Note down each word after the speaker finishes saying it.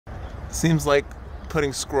Seems like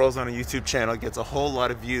putting squirrels on a YouTube channel gets a whole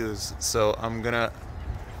lot of views, so I'm gonna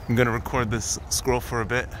record this squirrel for a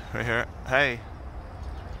bit right here. Hey,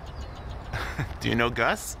 do you know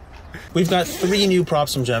Gus? We've got 3 new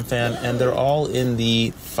props from Gemfan, and they're all in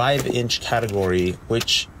the 5-inch category,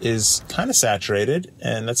 which is kind of saturated,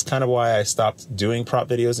 and that's kind of why I stopped doing prop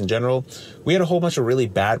videos in general. We had a whole bunch of really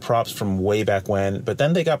bad props from way back when, but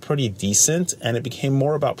then they got pretty decent, and it became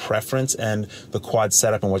more about preference and the quad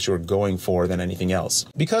setup and what you were going for than anything else.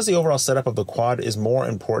 Because the overall setup of the quad is more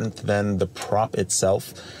important than the prop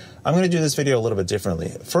itself, I'm going to do this video a little bit differently.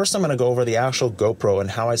 First, I'm going to go over the actual GoPro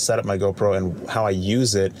and how I set up my GoPro and how I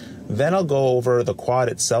use it. Then I'll go over the quad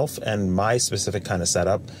itself and my specific kind of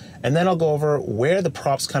setup. And then I'll go over where the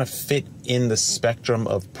props kind of fit in the spectrum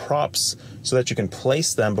of props so that you can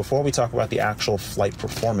place them before we talk about the actual flight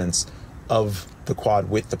performance of the quad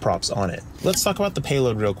with the props on it. Let's talk about the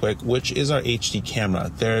payload real quick, which is our HD camera.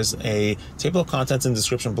 There's a table of contents in the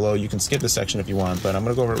description below. You can skip this section if you want, but I'm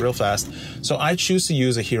gonna go over it real fast. So I choose to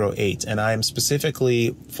use a Hero 8, and I am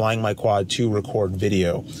specifically flying my quad to record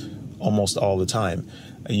video almost all the time.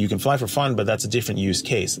 You can fly for fun, but that's a different use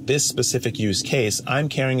case. This specific use case, I'm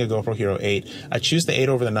carrying a GoPro Hero 8. I choose the 8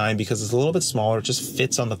 over the 9 because it's a little bit smaller. It just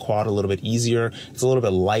fits on the quad a little bit easier. It's a little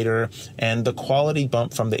bit lighter, and the quality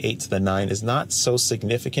bump from the 8 to the 9 is not so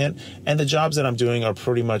significant. And the jobs that I'm doing are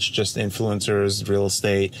pretty much just influencers, real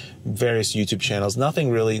estate, various YouTube channels,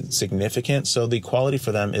 nothing really significant. So the quality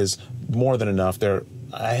for them is more than enough.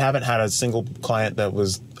 I haven't had a single client that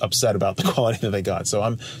was upset about the quality that they got, so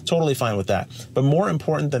I'm totally fine with that. But more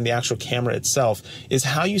important than the actual camera itself is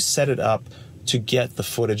how you set it up to get the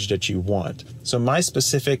footage that you want. So my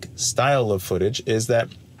specific style of footage is that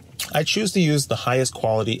I choose to use the highest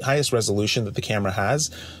quality, highest resolution that the camera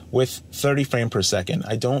has with 30 frames per second.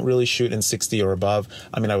 I don't really shoot in 60 or above.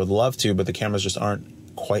 I mean, I would love to, but the cameras just aren't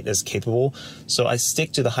quite as capable. So I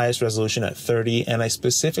stick to the highest resolution at 30, and I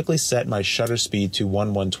specifically set my shutter speed to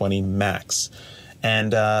 1/120 max.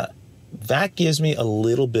 And that gives me a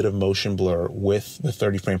little bit of motion blur with the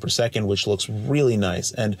 30 frame per second, which looks really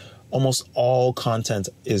nice. And almost all content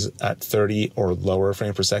is at 30 or lower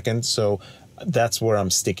frame per second. So that's where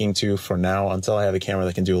I'm sticking to for now until I have a camera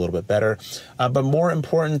that can do a little bit better. But more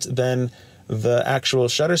important than the actual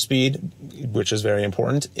shutter speed, which is very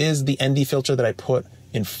important, is the ND filter that I put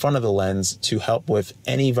in front of the lens to help with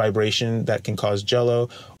any vibration that can cause jello,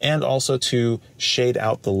 and also to shade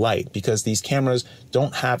out the light, because these cameras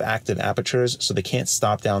don't have active apertures, so they can't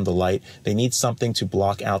stop down the light. They need something to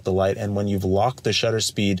block out the light, and when you've locked the shutter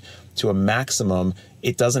speed to a maximum,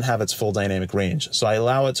 it doesn't have its full dynamic range. So I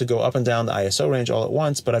allow it to go up and down the ISO range all at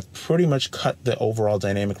once, but I've pretty much cut the overall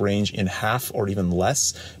dynamic range in half or even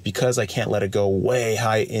less because I can't let it go way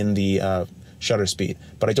high in the shutter speed.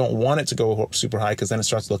 But I don't want it to go super high because then it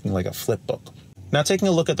starts looking like a flip book. Now, taking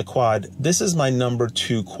a look at the quad, this is my number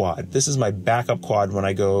 2 quad. This is my backup quad when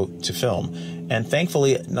I go to film. And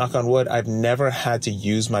thankfully, knock on wood, I've never had to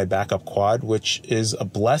use my backup quad, which is a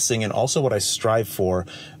blessing and also what I strive for,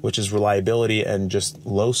 which is reliability and just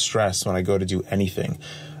low stress when I go to do anything.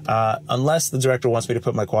 Unless the director wants me to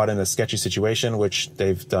put my quad in a sketchy situation, which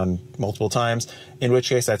they've done multiple times, in which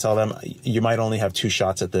case I tell them, you might only have 2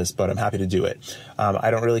 shots at this, but I'm happy to do it.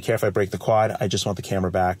 I don't really care if I break the quad. I just want the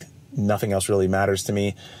camera back. Nothing else really matters to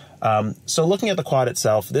me. So looking at the quad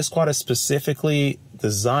itself, this quad is specifically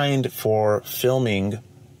designed for filming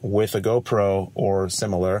with a GoPro or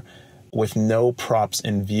similar with no props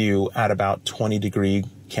in view at about 20-degree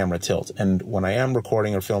camera tilt. And when I am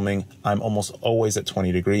recording or filming, I'm almost always at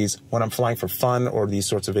 20 degrees. When I'm flying for fun or these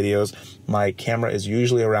sorts of videos, my camera is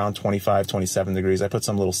usually around 25, 27 degrees. I put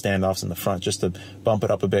some little standoffs in the front just to bump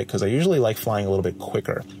it up a bit because I usually like flying a little bit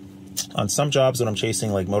quicker. On some jobs that I'm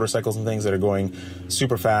chasing, like motorcycles and things that are going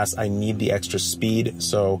super fast, I need the extra speed,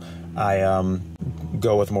 so I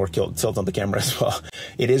go with more tilt on the camera as well.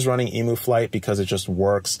 It is running emu flight because it just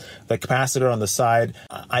works. The capacitor on the side,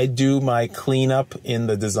 I do my cleanup in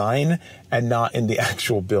the design and not in the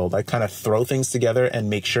actual build. I kind of throw things together and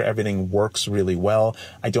make sure everything works really well.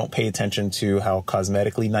 I don't pay attention to how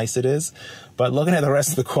cosmetically nice it is. But looking at the rest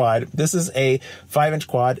of the quad, this is a 5-inch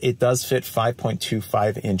quad. It does fit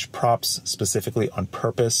 5.25-inch props specifically on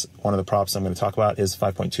purpose. One of the props I'm going to talk about is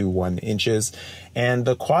 5.21 inches. And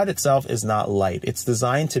the quad itself is not light. It's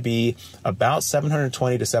designed to be about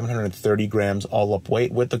 720 to 730 grams all up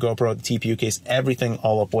weight with the GoPro, the TPU case, everything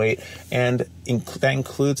all up weight. And that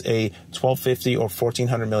includes a 1250 or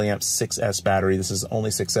 1400 milliamp 6S battery. This is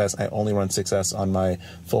only 6S. I only run 6S on my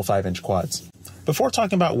full 5-inch quads. Before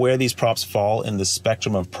talking about where these props fall in the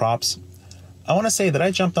spectrum of props, I want to say that I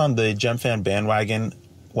jumped on the Gemfan bandwagon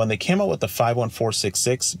when they came out with the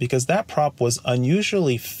 51466, because that prop was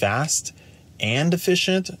unusually fast and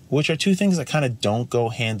efficient, which are two things that kind of don't go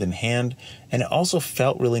hand in hand. And it also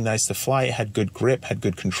felt really nice to fly. It had good grip, had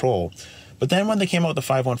good control. But then when they came out with the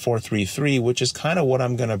 51433, which is kind of what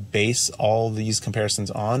I'm going to base all these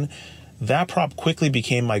comparisons on, that prop quickly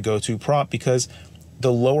became my go-to prop because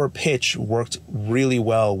the lower pitch worked really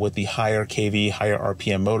well with the higher kV, higher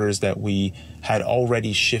RPM motors that we had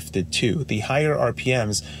already shifted to. The higher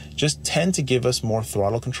RPMs just tend to give us more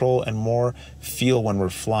throttle control and more feel when we're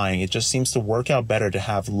flying. It just seems to work out better to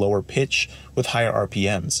have lower pitch with higher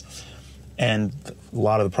RPMs. And a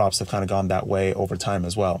lot of the props have kind of gone that way over time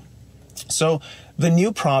as well. So the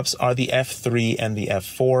new props are the F3 and the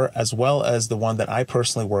F4, as well as the one that I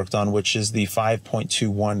personally worked on, which is the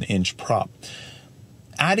 5.21 inch prop.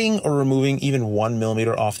 Adding or removing even 1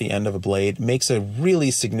 millimeter off the end of a blade makes a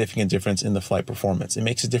really significant difference in the flight performance. It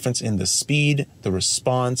makes a difference in the speed, the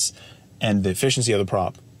response, and the efficiency of the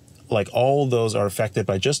prop. Like, all of those are affected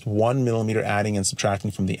by just 1 millimeter adding and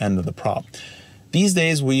subtracting from the end of the prop. These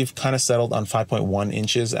days, we've kind of settled on 5.1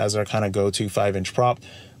 inches as our kind of go-to 5-inch prop.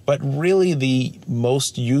 But really, the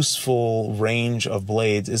most useful range of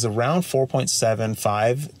blades is around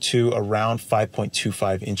 4.75 to around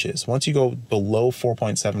 5.25 inches. Once you go below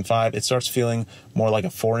 4.75, it starts feeling more like a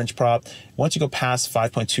 4-inch prop. Once you go past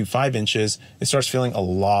 5.25 inches, it starts feeling a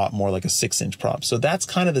lot more like a 6-inch prop. So that's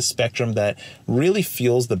kind of the spectrum that really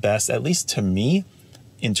feels the best, at least to me,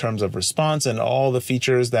 in terms of response and all the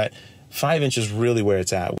features. That 5 inches is really where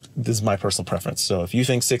it's at. This is my personal preference. So if you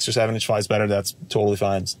think 6 or 7 inch flies better, that's totally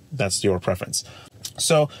fine. That's your preference.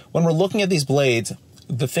 So when we're looking at these blades,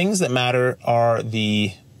 the things that matter are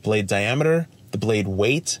the blade diameter, the blade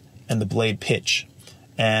weight, and the blade pitch.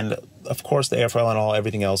 And of course, the airfoil and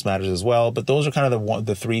everything else matters as well, but those are kind of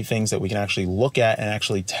the three things that we can actually look at and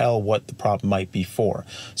actually tell what the prop might be for.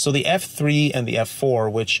 So the F3 and the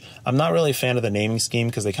F4, which I'm not really a fan of the naming scheme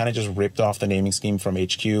because they kind of just ripped off the naming scheme from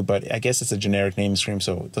HQ, but I guess it's a generic naming scheme,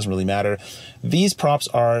 so it doesn't really matter. These props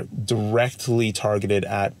are directly targeted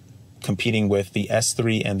at competing with the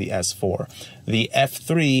S3 and the S4. The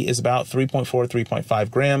F3 is about 3.4 to 3.5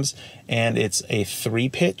 grams, and it's a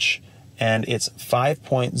 3-pitch, and it's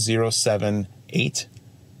 5.078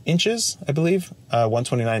 inches, I believe,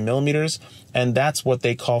 129 millimeters, and that's what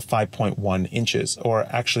they call 5.1 inches. Or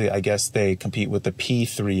actually, I guess they compete with the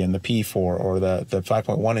P3 and the P4, or the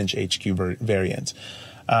 5.1 inch HQ variant.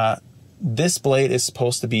 This blade is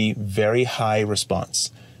supposed to be very high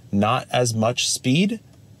response, not as much speed,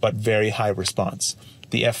 but very high response.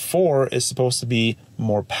 The F4 is supposed to be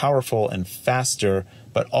more powerful and faster,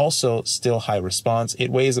 but also still high response.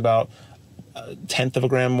 It weighs about 1/10 of a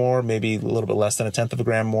gram more, maybe a little bit less than 1/10 of a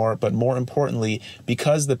gram more, but more importantly,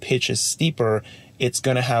 because the pitch is steeper, it's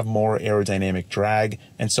going to have more aerodynamic drag,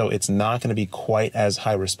 and so it's not going to be quite as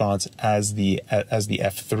high response as the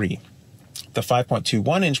F3. The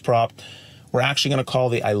 5.21 inch prop, we're actually going to call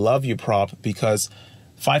the I love you prop because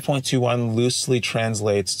 5.21 loosely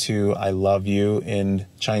translates to I love you in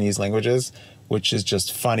Chinese languages, which is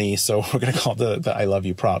just funny, so we're going to call it the I love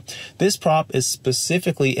you prop. This prop is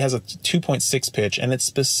specifically, it has a 2.6 pitch, and it's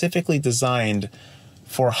specifically designed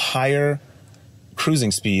for higher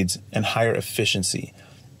cruising speeds and higher efficiency,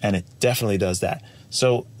 and it definitely does that.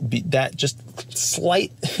 So that just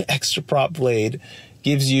slight extra prop blade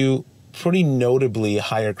gives you pretty notably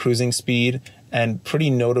higher cruising speed and pretty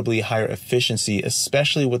notably higher efficiency,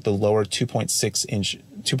 especially with the lower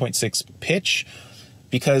 2.6 pitch,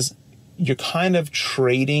 because you're kind of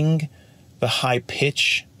trading the high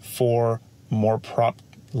pitch for more prop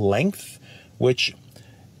length, which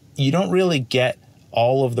you don't really get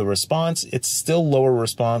all of the response. It's still lower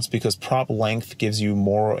response because prop length gives you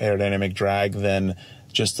more aerodynamic drag than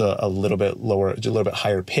just a little bit lower, a little bit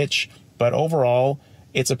higher pitch. But overall,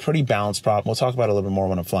 it's a pretty balanced prop. We'll talk about it a little bit more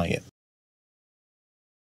when I'm flying it.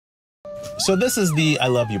 So this is the I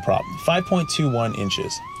love you prop, 5.21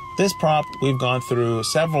 inches. This prop, we've gone through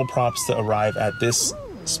several props to arrive at this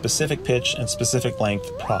specific pitch and specific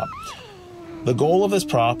length prop. The goal of this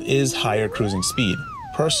prop is higher cruising speed.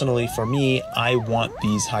 Personally, for me, I want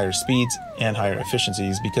these higher speeds and higher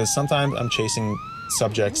efficiencies because sometimes I'm chasing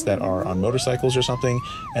subjects that are on motorcycles or something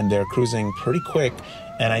and they're cruising pretty quick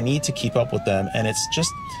and I need to keep up with them, and it's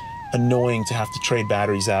just annoying to have to trade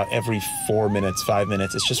batteries out every 4 minutes, 5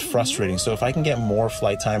 minutes. It's just frustrating. So if I can get more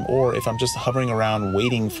flight time, or if I'm just hovering around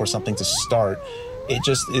waiting for something to start, it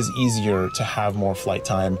just is easier to have more flight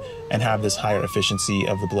time and have this higher efficiency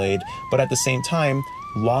of the blade. But at the same time,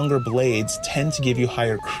 longer blades tend to give you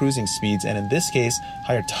higher cruising speeds, and in this case,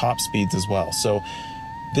 higher top speeds as well. So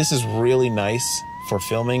this is really nice for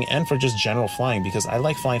filming and for just general flying, because I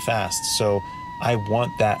like flying fast, so I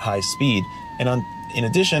want that high speed. And in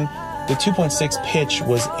addition, the 2.6 pitch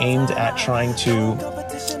was aimed at trying to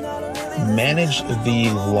manage the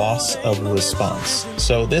loss of response.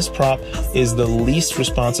 So this prop is the least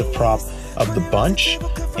responsive prop of the bunch,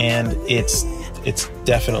 and it's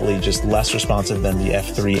definitely just less responsive than the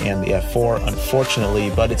F3 and the F4, unfortunately,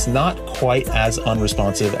 but it's not quite as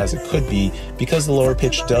unresponsive as it could be because the lower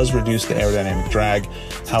pitch does reduce the aerodynamic drag.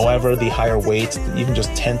 However, the higher weight, even just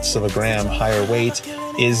tenths of a gram higher weight,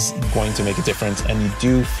 is going to make a difference, and you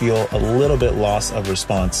do feel a little bit loss of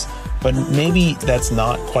response. But maybe that's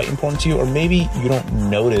not quite important to you, or maybe you don't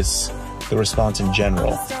notice the response in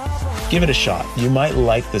general. Give it a shot. You might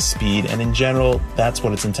like the speed, and in general, that's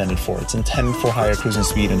what it's intended for. It's intended for higher cruising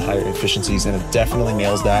speed and higher efficiencies, and it definitely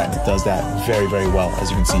nails that, and it does that very, very well, as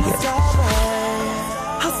you can see here.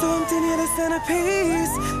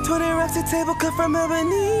 20 racks a table cut from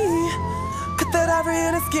ebony. Cut that ivory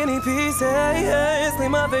in a skinny piece. Hey, hey,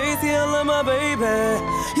 sleep my face, yeah, I love my baby.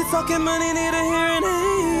 You talking money, need a hearing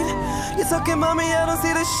aid. You talking mommy, I don't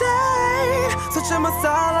see the shade. Switch on my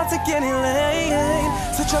style, I'll take any lane.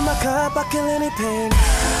 Switch on my cup, I'll kill any pain.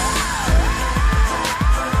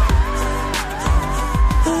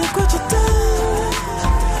 Look what you done.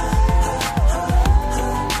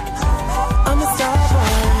 I'm a star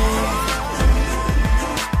boy.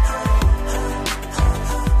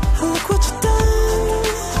 Look what you done.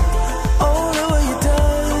 Oh, look what you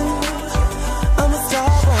done. I'm a star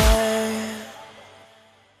boy.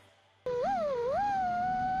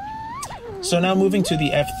 So now moving to the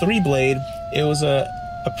F3 blade, it was a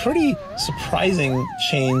pretty surprising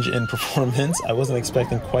change in performance. I wasn't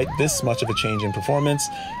expecting quite this much of a change in performance,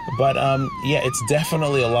 but yeah, it's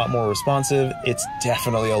definitely a lot more responsive, it's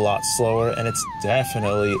definitely a lot slower, and it's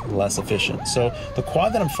definitely less efficient. So the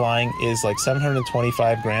quad that I'm flying is like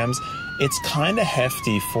 725 grams. It's kind of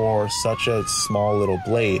hefty for such a small little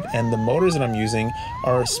blade, and the motors that I'm using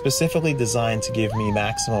are specifically designed to give me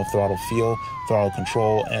maximum throttle feel, throttle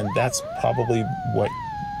control, and that's probably what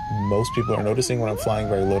most people are noticing when I'm flying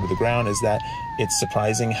very low to the ground, is that it's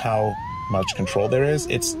surprising how much control there is.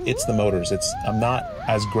 It's the motors. I'm not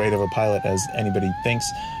as great of a pilot as anybody thinks.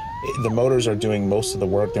 The motors are doing most of the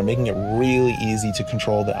work. They're making it really easy to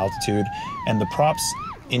control the altitude, and the props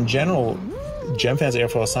in general, Gemfan's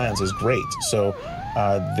airfoil science is great, so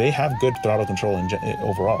they have good throttle control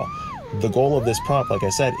overall. The goal of this prop, like I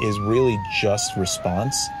said, is really just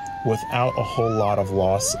response without a whole lot of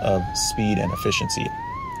loss of speed and efficiency.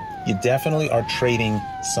 You definitely are trading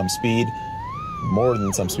some speed, more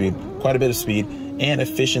than some speed, quite a bit of speed and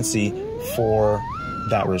efficiency for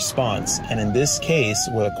that response. And in this case,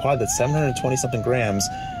 with a quad that's 720 something grams,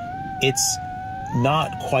 it's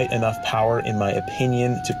not quite enough power, in my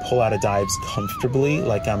opinion, to pull out of dives comfortably.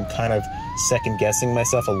 Like, I'm kind of second guessing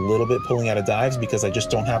myself a little bit pulling out of dives because I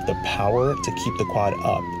just don't have the power to keep the quad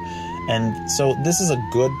up. And so this is a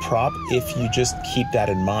good prop if you just keep that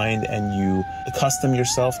in mind and you accustom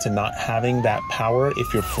yourself to not having that power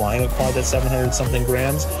if you're flying a quad that's 700 something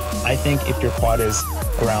grams. I think if your quad is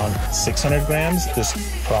around 600 grams, this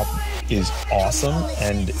prop is awesome,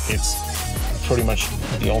 and it's pretty much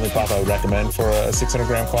the only prop I would recommend for a 600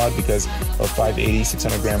 gram quad, because, or 580,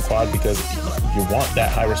 600 gram quad, because you want that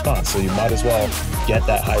high response. So you might as well get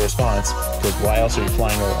that high response, because why else are you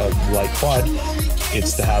flying a light quad?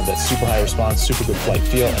 It's to have that super high response, super good flight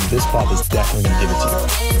feel, and this prop is definitely going to give it to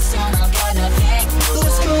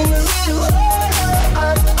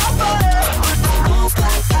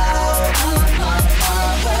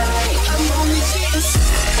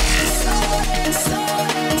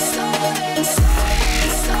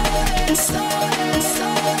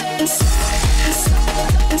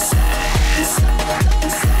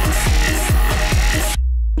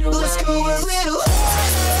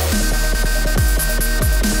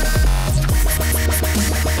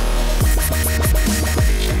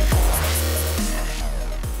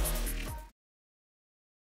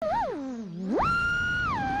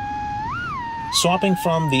Swapping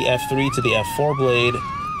from the F3 to the F4 blade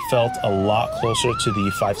felt a lot closer to the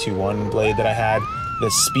 521 blade that I had. The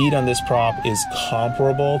speed on this prop is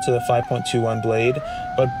comparable to the 5.21 blade,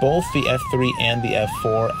 but both the F3 and the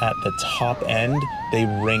F4 at the top end, they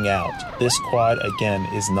ring out. This quad, again,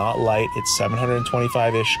 is not light. It's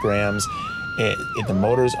 725-ish grams. The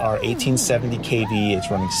motors are 1870 kV.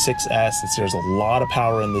 It's running 6S. There's a lot of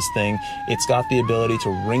power in this thing. It's got the ability to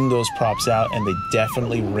ring those props out, and they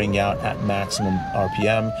definitely ring out at maximum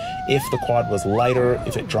RPM. If the quad was lighter,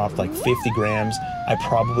 if it dropped like 50 grams, I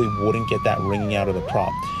probably wouldn't get that ringing out of the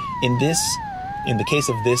prop. In the case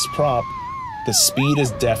of this prop, the speed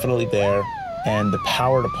is definitely there. and the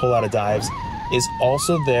power to pull out of dives is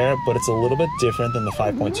also there, but it's a little bit different than the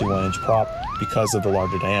 5.21 inch prop because of the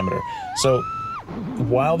larger diameter. So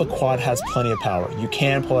while the quad has plenty of power, you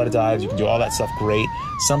can pull out of dives, you can do all that stuff great.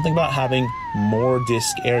 Something about having more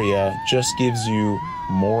disc area just gives you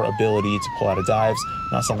more ability to pull out of dives.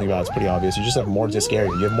 Not something about it's pretty obvious. You just have more disc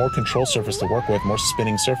area. You have more control surface to work with, more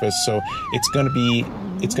spinning surface. So it's going to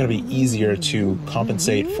be easier to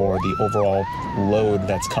compensate for the overall load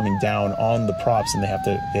that's coming down on the props, and they have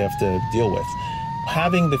to deal with.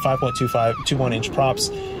 Having the 5.21 inch props,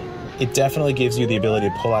 it definitely gives you the ability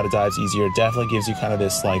to pull out of dives easier. It definitely gives you kind of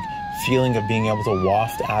this like feeling of being able to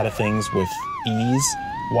waft out of things with ease,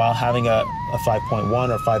 while having a 5.1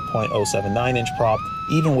 or 5.079 inch prop,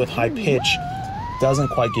 even with high pitch, doesn't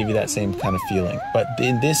quite give you that same kind of feeling. But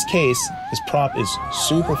in this case, this prop is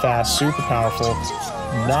super fast, super powerful,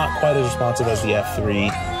 not quite as responsive as the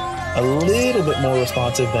F3, a little bit more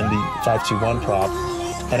responsive than the 5.21 prop,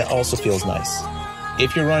 and it also feels nice.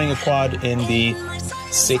 If you're running a quad in the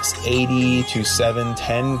 680 to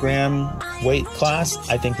 710 gram weight class,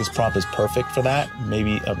 I think this prop is perfect for that.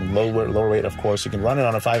 Maybe a lower weight, of course. You can run it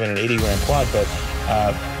on a 580 gram quad, but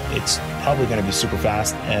it's probably going to be super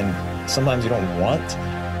fast, and sometimes you don't want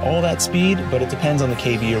all that speed, but it depends on the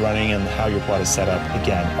kV you're running and how your quad is set up.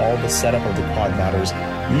 Again, all the setup of the quad matters,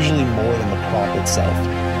 usually more than the prop itself.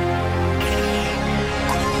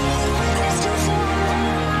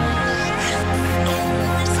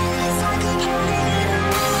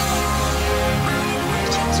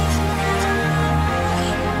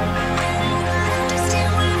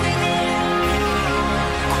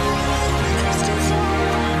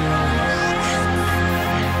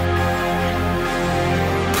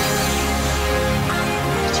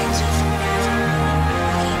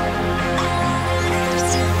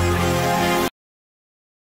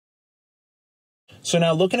 So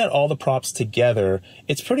now looking at all the props together,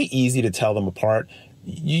 it's pretty easy to tell them apart.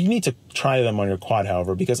 You need to try them on your quad,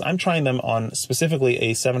 however, because I'm trying them on specifically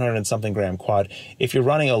a 700 and something gram quad. If you're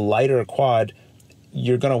running a lighter quad,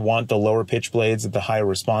 you're going to want the lower pitch blades, the higher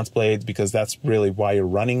response blades, because that's really why you're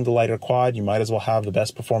running the lighter quad. You might as well have the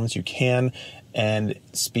best performance you can, and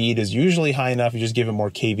speed is usually high enough. You just give it more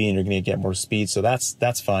kV and you're going to get more speed, so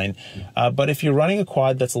that's fine. But if you're running a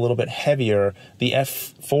quad that's a little bit heavier, the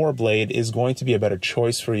F4 blade is going to be a better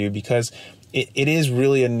choice for you, because it is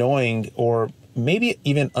really annoying, or maybe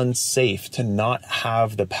even unsafe, to not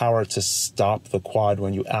have the power to stop the quad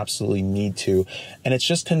when you absolutely need to. And it's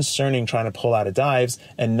just concerning trying to pull out of dives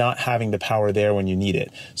and not having the power there when you need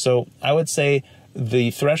it. So I would say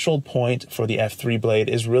the threshold point for the F3 blade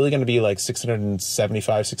is really going to be like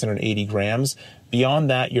 675, 680 grams. Beyond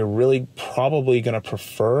that, you're really probably going to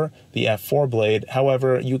prefer the F4 blade.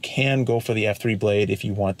 However, you can go for the F3 blade if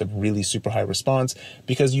you want the really super high response,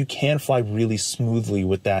 because you can fly really smoothly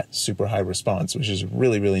with that super high response, which is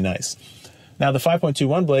really, really nice. Now, the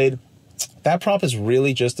 5.21 blade, that prop is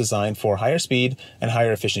really just designed for higher speed and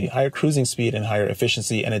higher efficiency, higher cruising speed and higher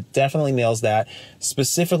efficiency, and it definitely nails that,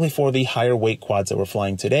 specifically for the higher weight quads that we're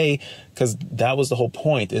flying today, because that was the whole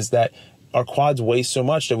point, is that our quads weigh so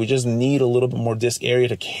much that we just need a little bit more disc area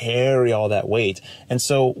to carry all that weight. And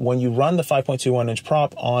so when you run the 5.21 inch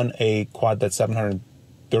prop on a quad that's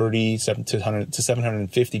 730 to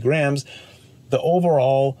 750 grams, the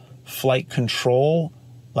overall flight control,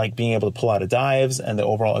 like being able to pull out of dives and the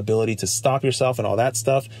overall ability to stop yourself and all that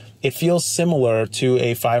stuff, it feels similar to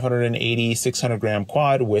a 580, 600 gram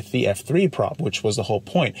quad with the F3 prop, which was the whole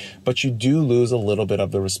point. But you do lose a little bit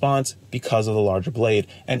of the response because of the larger blade.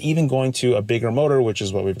 And even going to a bigger motor, which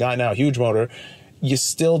is what we've got now, a huge motor, you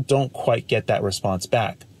still don't quite get that response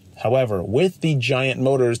back. However, with the giant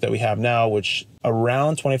motors that we have now, which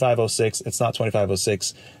around 2506, it's not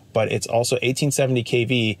 2506, but it's also 1870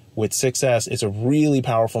 kV with 6S. It's a really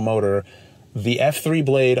powerful motor. The F3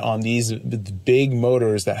 blade on these big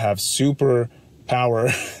motors that have super power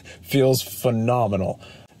feels phenomenal,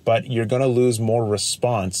 but you're going to lose more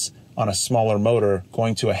response on a smaller motor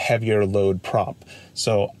going to a heavier load prop.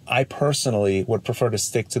 So I personally would prefer to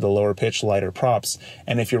stick to the lower pitch, lighter props.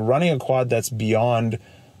 And if you're running a quad that's beyond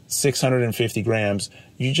 650 grams,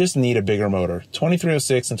 you just need a bigger motor.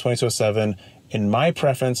 2306 and 2207, in my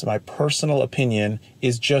preference, my personal opinion,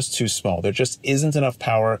 is just too small. There just isn't enough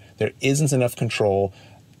power. There isn't enough control.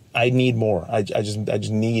 I need more. I just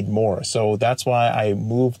need more. So that's why I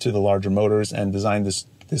moved to the larger motors and designed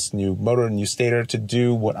this new motor, new stator, to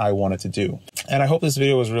do what I wanted to do. And I hope this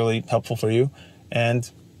video was really helpful for you. And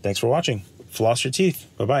thanks for watching. Floss your teeth.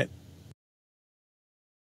 Bye-bye.